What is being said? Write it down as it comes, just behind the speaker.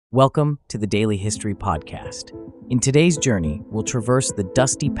Welcome to the Daily History Podcast. In today's journey, we'll traverse the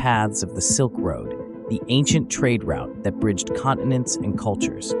dusty paths of the Silk Road, the ancient trade route that bridged continents and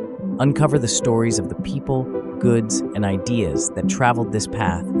cultures, uncover the stories of the people, goods, and ideas that traveled this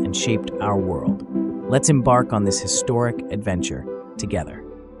path and shaped our world. Let's embark on this historic adventure together.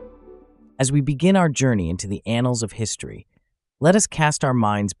 As we begin our journey into the annals of history, let us cast our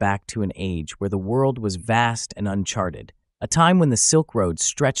minds back to an age where the world was vast and uncharted, a time when the Silk Road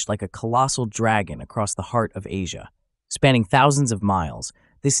stretched like a colossal dragon across the heart of Asia. Spanning thousands of miles,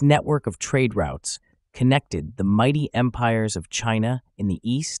 this network of trade routes connected the mighty empires of China in the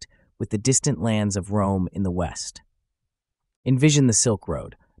east with the distant lands of Rome in the west. Envision the Silk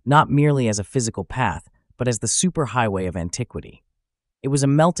Road, not merely as a physical path, but as the superhighway of antiquity. It was a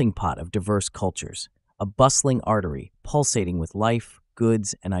melting pot of diverse cultures, a bustling artery pulsating with life,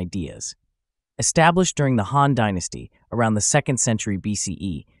 goods, and ideas. Established during the Han Dynasty around the 2nd century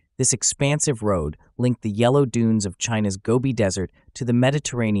BCE, this expansive road linked the yellow dunes of China's Gobi Desert to the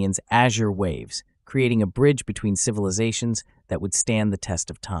Mediterranean's azure waves, creating a bridge between civilizations that would stand the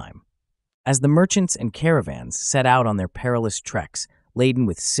test of time. As the merchants and caravans set out on their perilous treks, laden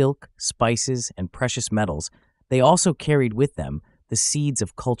with silk, spices, and precious metals, they also carried with them the seeds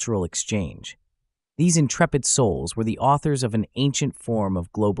of cultural exchange. These intrepid souls were the authors of an ancient form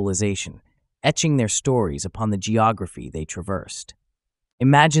of globalization, etching their stories upon the geography they traversed.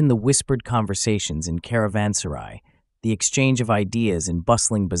 Imagine the whispered conversations in caravanserai, the exchange of ideas in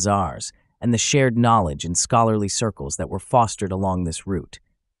bustling bazaars, and the shared knowledge in scholarly circles that were fostered along this route.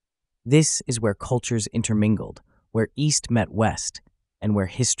 This is where cultures intermingled, where East met West, and where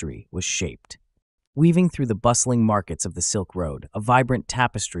history was shaped. Weaving through the bustling markets of the Silk Road, a vibrant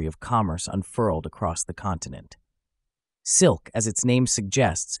tapestry of commerce unfurled across the continent. Silk, as its name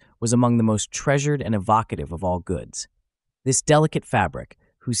suggests, was among the most treasured and evocative of all goods. This delicate fabric,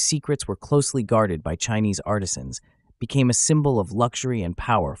 whose secrets were closely guarded by Chinese artisans, became a symbol of luxury and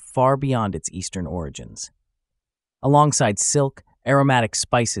power far beyond its eastern origins. Alongside silk, aromatic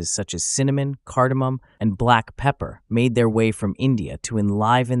spices such as cinnamon, cardamom, and black pepper made their way from India to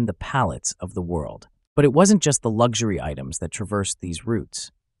enliven the palates of the world. But it wasn't just the luxury items that traversed these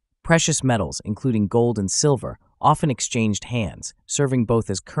routes. Precious metals, including gold and silver, often exchanged hands, serving both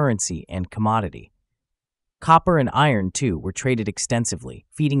as currency and commodity. Copper and iron, too, were traded extensively,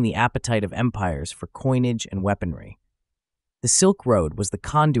 feeding the appetite of empires for coinage and weaponry. The Silk Road was the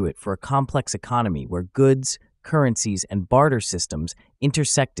conduit for a complex economy where goods, currencies, and barter systems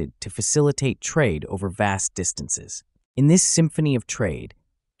intersected to facilitate trade over vast distances. In this symphony of trade,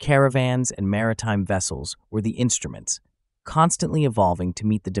 caravans and maritime vessels were the instruments, constantly evolving to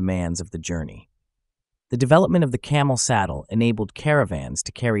meet the demands of the journey. The development of the camel saddle enabled caravans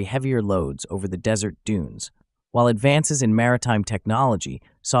to carry heavier loads over the desert dunes, while advances in maritime technology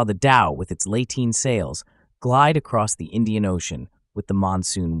saw the dhow with its lateen sails glide across the Indian Ocean with the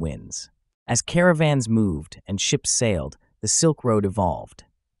monsoon winds. As caravans moved and ships sailed, the Silk Road evolved.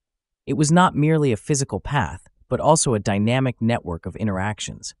 It was not merely a physical path, but also a dynamic network of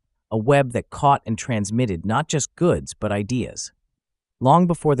interactions, a web that caught and transmitted not just goods, but ideas. Long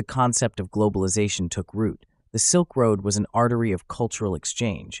before the concept of globalization took root, the Silk Road was an artery of cultural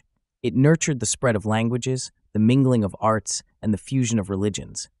exchange. It nurtured the spread of languages, the mingling of arts, and the fusion of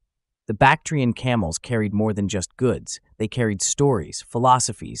religions. The Bactrian camels carried more than just goods. They carried stories,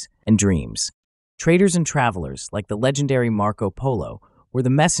 philosophies, and dreams. Traders and travelers, like the legendary Marco Polo, were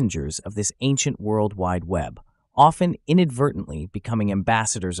the messengers of this ancient worldwide web, often inadvertently becoming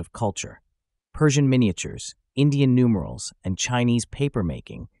ambassadors of culture. Persian miniatures, Indian numerals, and Chinese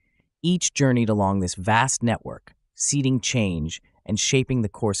papermaking each journeyed along this vast network, seeding change and shaping the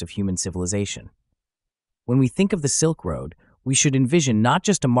course of human civilization. When we think of the Silk Road, we should envision not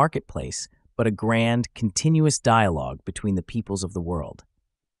just a marketplace, but a grand, continuous dialogue between the peoples of the world.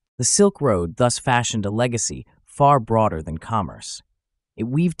 The Silk Road thus fashioned a legacy far broader than commerce. It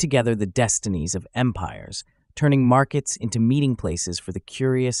weaved together the destinies of empires, turning markets into meeting places for the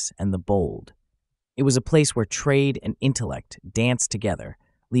curious and the bold. It was a place where trade and intellect danced together,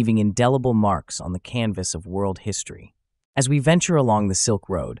 leaving indelible marks on the canvas of world history. As we venture along the Silk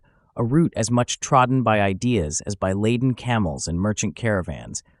Road, a route as much trodden by ideas as by laden camels and merchant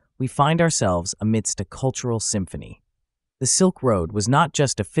caravans, we find ourselves amidst a cultural symphony. The Silk Road was not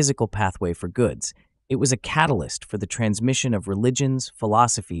just a physical pathway for goods, it was a catalyst for the transmission of religions,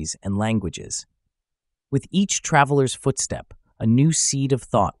 philosophies, and languages. With each traveler's footstep, a new seed of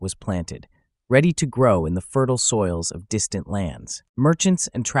thought was planted, ready to grow in the fertile soils of distant lands. Merchants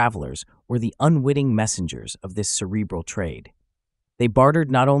and travelers were the unwitting messengers of this cerebral trade. They bartered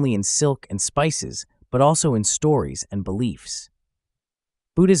not only in silk and spices, but also in stories and beliefs.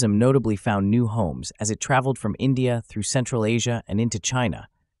 Buddhism notably found new homes as it traveled from India through Central Asia and into China,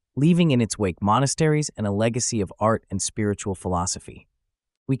 leaving in its wake monasteries and a legacy of art and spiritual philosophy.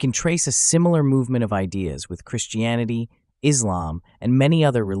 We can trace a similar movement of ideas with Christianity, Islam, and many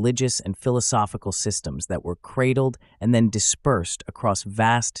other religious and philosophical systems that were cradled and then dispersed across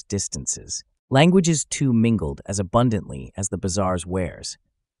vast distances. Languages too mingled as abundantly as the bazaar's wares.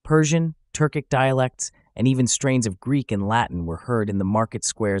 Persian, Turkic dialects, and even strains of Greek and Latin were heard in the market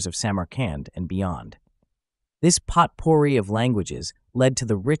squares of Samarkand and beyond. This potpourri of languages led to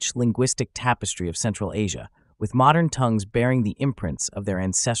the rich linguistic tapestry of Central Asia, with modern tongues bearing the imprints of their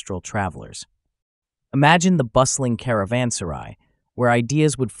ancestral travelers. Imagine the bustling caravanserai, where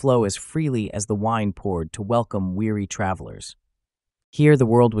ideas would flow as freely as the wine poured to welcome weary travelers. Here the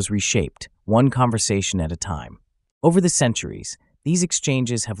world was reshaped, one conversation at a time. Over the centuries, these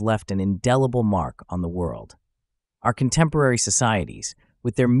exchanges have left an indelible mark on the world. Our contemporary societies,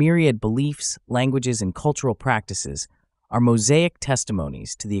 with their myriad beliefs, languages, and cultural practices, are mosaic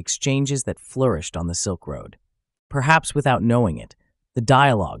testimonies to the exchanges that flourished on the Silk Road. Perhaps without knowing it, the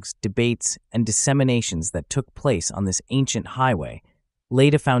dialogues, debates, and disseminations that took place on this ancient highway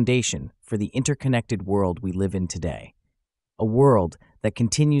laid a foundation for the interconnected world we live in today. A world that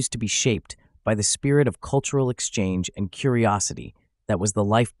continues to be shaped by the spirit of cultural exchange and curiosity that was the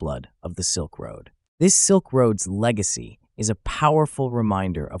lifeblood of the Silk Road. This Silk Road's legacy is a powerful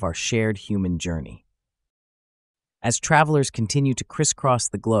reminder of our shared human journey. As travelers continue to crisscross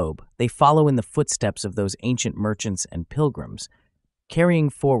the globe, they follow in the footsteps of those ancient merchants and pilgrims, carrying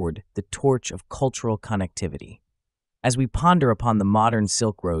forward the torch of cultural connectivity. As we ponder upon the modern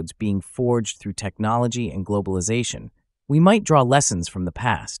Silk Roads being forged through technology and globalization, we might draw lessons from the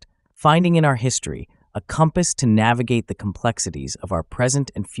past, finding in our history a compass to navigate the complexities of our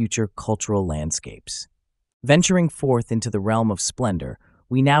present and future cultural landscapes. Venturing forth into the realm of splendor,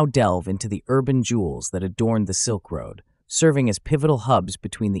 we now delve into the urban jewels that adorned the Silk Road, serving as pivotal hubs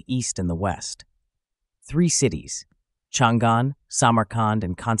between the East and the West. Three cities, Chang'an, Samarkand,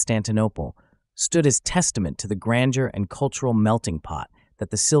 and Constantinople, stood as testament to the grandeur and cultural melting pot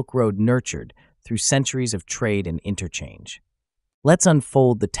that the Silk Road nurtured through centuries of trade and interchange. Let's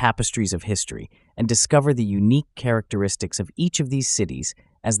unfold the tapestries of history and discover the unique characteristics of each of these cities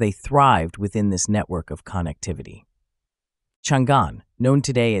as they thrived within this network of connectivity. Chang'an, known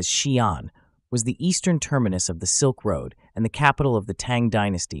today as Xi'an, was the eastern terminus of the Silk Road and the capital of the Tang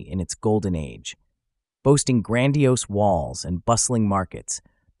Dynasty in its golden age. Boasting grandiose walls and bustling markets,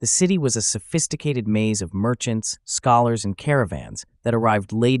 the city was a sophisticated maze of merchants, scholars, and caravans that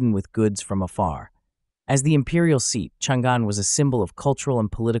arrived laden with goods from afar. As the imperial seat, Chang'an was a symbol of cultural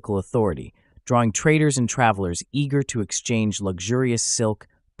and political authority, drawing traders and travelers eager to exchange luxurious silk,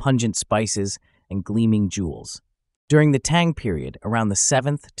 pungent spices, and gleaming jewels. During the Tang period, around the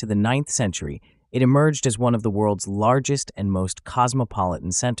 7th to the 9th century, it emerged as one of the world's largest and most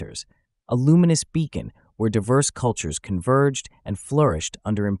cosmopolitan centers, a luminous beacon where diverse cultures converged and flourished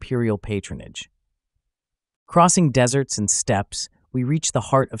under imperial patronage. Crossing deserts and steppes, we reach the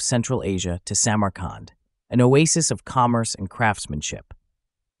heart of Central Asia to Samarkand, an oasis of commerce and craftsmanship.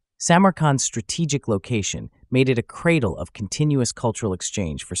 Samarkand's strategic location made it a cradle of continuous cultural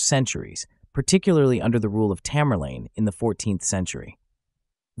exchange for centuries, particularly under the rule of Tamerlane in the 14th century.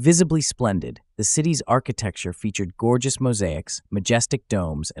 Visibly splendid, the city's architecture featured gorgeous mosaics, majestic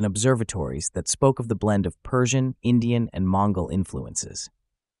domes, and observatories that spoke of the blend of Persian, Indian, and Mongol influences.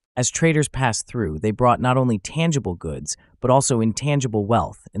 As traders passed through, they brought not only tangible goods, but also intangible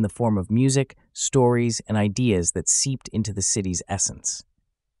wealth in the form of music, stories, and ideas that seeped into the city's essence.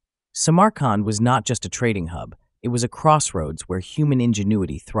 Samarkand was not just a trading hub, it was a crossroads where human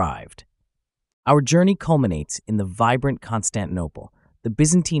ingenuity thrived. Our journey culminates in the vibrant Constantinople, the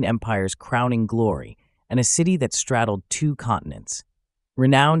Byzantine Empire's crowning glory, and a city that straddled two continents.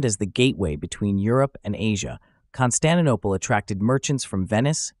 Renowned as the gateway between Europe and Asia, Constantinople attracted merchants from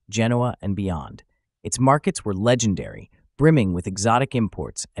Venice, Genoa, and beyond. Its markets were legendary, brimming with exotic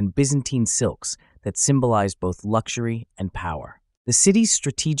imports and Byzantine silks that symbolized both luxury and power. The city's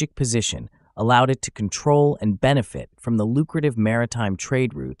strategic position allowed it to control and benefit from the lucrative maritime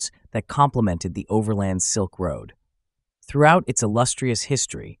trade routes that complemented the overland Silk Road. Throughout its illustrious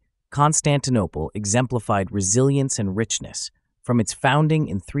history, Constantinople exemplified resilience and richness, from its founding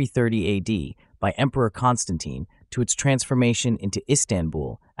in 330 AD by Emperor Constantine to its transformation into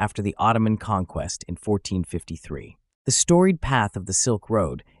Istanbul after the Ottoman conquest in 1453. The storied path of the Silk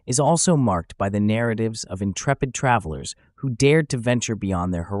Road is also marked by the narratives of intrepid travelers who dared to venture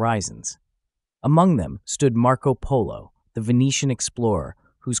beyond their horizons. Among them stood Marco Polo, the Venetian explorer,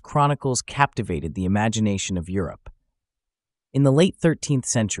 whose chronicles captivated the imagination of Europe. In the late 13th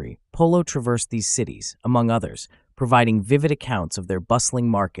century, Polo traversed these cities, among others, providing vivid accounts of their bustling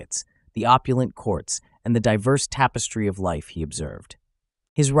markets, the opulent courts, and the diverse tapestry of life he observed.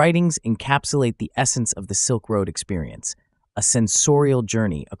 His writings encapsulate the essence of the Silk Road experience, a sensorial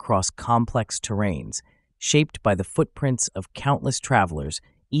journey across complex terrains, shaped by the footprints of countless travelers,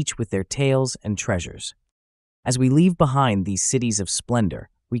 each with their tales and treasures. As we leave behind these cities of splendor,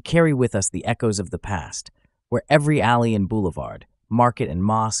 we carry with us the echoes of the past, where every alley and boulevard, market and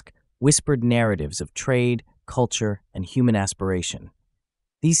mosque, whispered narratives of trade, culture, and human aspiration.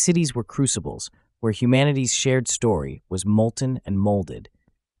 These cities were crucibles where humanity's shared story was molten and molded,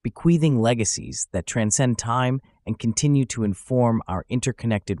 bequeathing legacies that transcend time and continue to inform our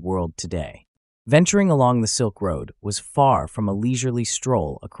interconnected world today. Venturing along the Silk Road was far from a leisurely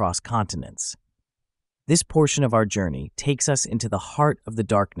stroll across continents. This portion of our journey takes us into the heart of the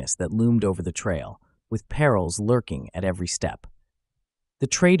darkness that loomed over the trail, with perils lurking at every step. The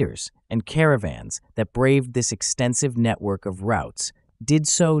traders and caravans that braved this extensive network of routes did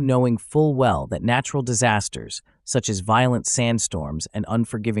so knowing full well that natural disasters, such as violent sandstorms and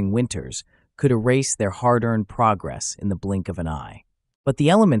unforgiving winters, could erase their hard-earned progress in the blink of an eye. But the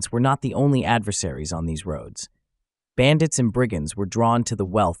elements were not the only adversaries on these roads. Bandits and brigands were drawn to the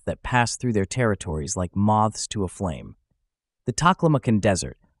wealth that passed through their territories like moths to a flame. The Taklamakan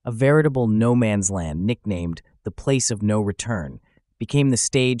Desert, a veritable no-man's land nicknamed the Place of No Return, became the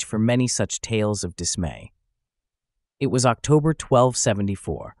stage for many such tales of dismay. It was October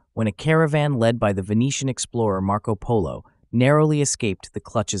 1274 when a caravan led by the Venetian explorer Marco Polo narrowly escaped the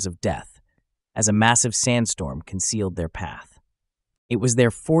clutches of death, as a massive sandstorm concealed their path. It was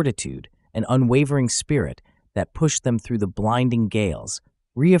their fortitude and unwavering spirit that pushed them through the blinding gales,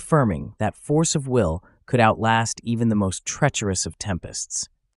 reaffirming that force of will could outlast even the most treacherous of tempests.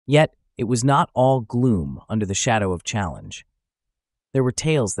 Yet, it was not all gloom under the shadow of challenge. There were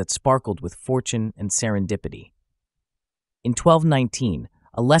tales that sparkled with fortune and serendipity. In 1219,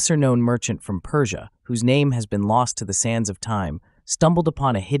 a lesser-known merchant from Persia, whose name has been lost to the sands of time, stumbled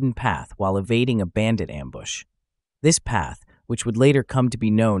upon a hidden path while evading a bandit ambush. This path, which would later come to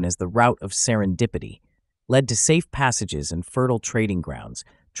be known as the Route of Serendipity, led to safe passages and fertile trading grounds,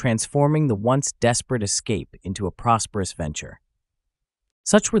 transforming the once desperate escape into a prosperous venture.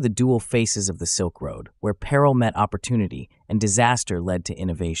 Such were the dual faces of the Silk Road, where peril met opportunity and disaster led to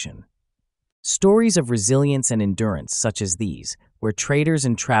innovation. Stories of resilience and endurance such as these, where traders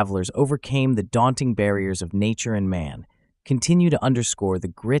and travelers overcame the daunting barriers of nature and man, continue to underscore the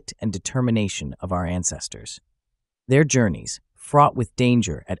grit and determination of our ancestors. Their journeys, fraught with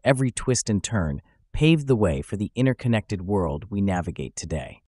danger at every twist and turn, paved the way for the interconnected world we navigate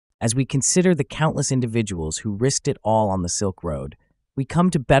today. As we consider the countless individuals who risked it all on the Silk Road, we come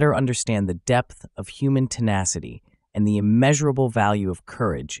to better understand the depth of human tenacity and the immeasurable value of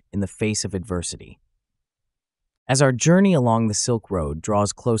courage in the face of adversity. As our journey along the Silk Road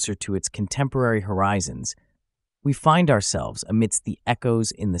draws closer to its contemporary horizons, we find ourselves amidst the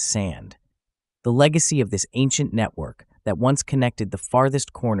echoes in the sand, the legacy of this ancient network that once connected the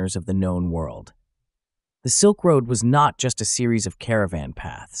farthest corners of the known world. The Silk Road was not just a series of caravan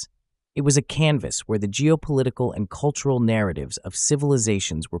paths. It was a canvas where the geopolitical and cultural narratives of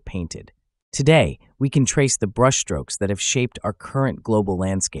civilizations were painted. Today, we can trace the brushstrokes that have shaped our current global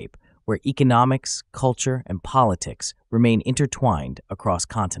landscape, where economics, culture, and politics remain intertwined across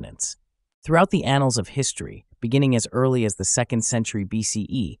continents. Throughout the annals of history, beginning as early as the 2nd century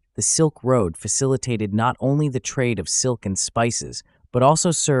BCE, the Silk Road facilitated not only the trade of silk and spices, but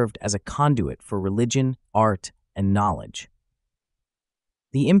also served as a conduit for religion, art, and knowledge.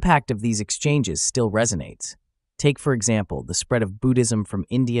 The impact of these exchanges still resonates. Take, for example, the spread of Buddhism from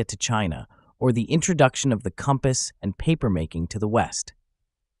India to China, or the introduction of the compass and papermaking to the West.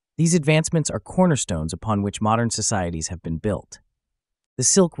 These advancements are cornerstones upon which modern societies have been built. The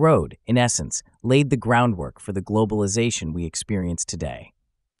Silk Road, in essence, laid the groundwork for the globalization we experience today.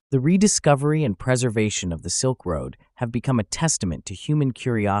 The rediscovery and preservation of the Silk Road have become a testament to human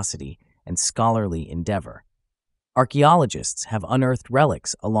curiosity and scholarly endeavor. Archaeologists have unearthed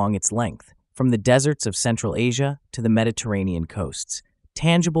relics along its length, from the deserts of Central Asia to the Mediterranean coasts,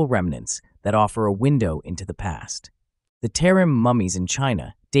 tangible remnants that offer a window into the past. The Tarim mummies in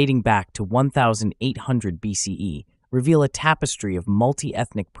China, dating back to 1800 BCE, reveal a tapestry of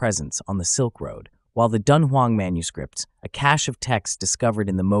multi-ethnic presence on the Silk Road, while the Dunhuang manuscripts, a cache of texts discovered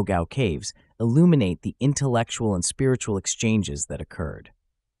in the Mogao caves, illuminate the intellectual and spiritual exchanges that occurred.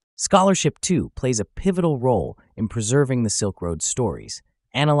 Scholarship, too, plays a pivotal role in preserving the Silk Road stories,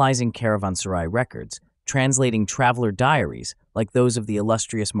 analyzing caravanserai records, translating traveler diaries like those of the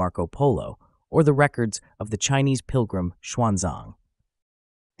illustrious Marco Polo, or the records of the Chinese pilgrim Xuanzang.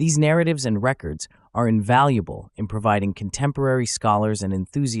 These narratives and records are invaluable in providing contemporary scholars and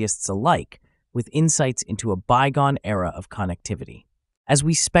enthusiasts alike with insights into a bygone era of connectivity. As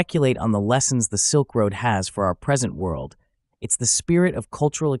we speculate on the lessons the Silk Road has for our present world, it's the spirit of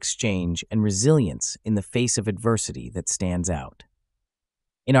cultural exchange and resilience in the face of adversity that stands out.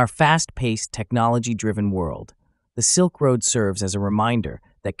 In our fast-paced, technology-driven world, the Silk Road serves as a reminder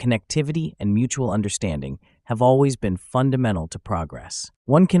that connectivity and mutual understanding have always been fundamental to progress.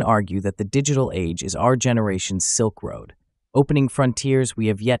 One can argue that the digital age is our generation's Silk Road, opening frontiers we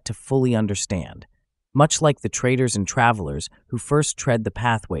have yet to fully understand, much like the traders and travelers who first tread the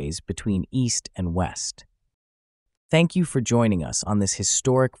pathways between East and West. Thank you for joining us on this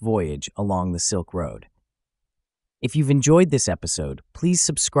historic voyage along the Silk Road. If you've enjoyed this episode, please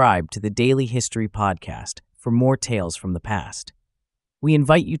subscribe to the Daily History Podcast for more tales from the past. We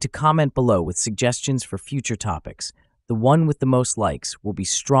invite you to comment below with suggestions for future topics. The one with the most likes will be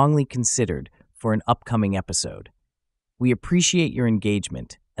strongly considered for an upcoming episode. We appreciate your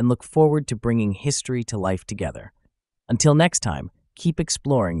engagement and look forward to bringing history to life together. Until next time, keep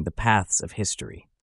exploring the paths of history.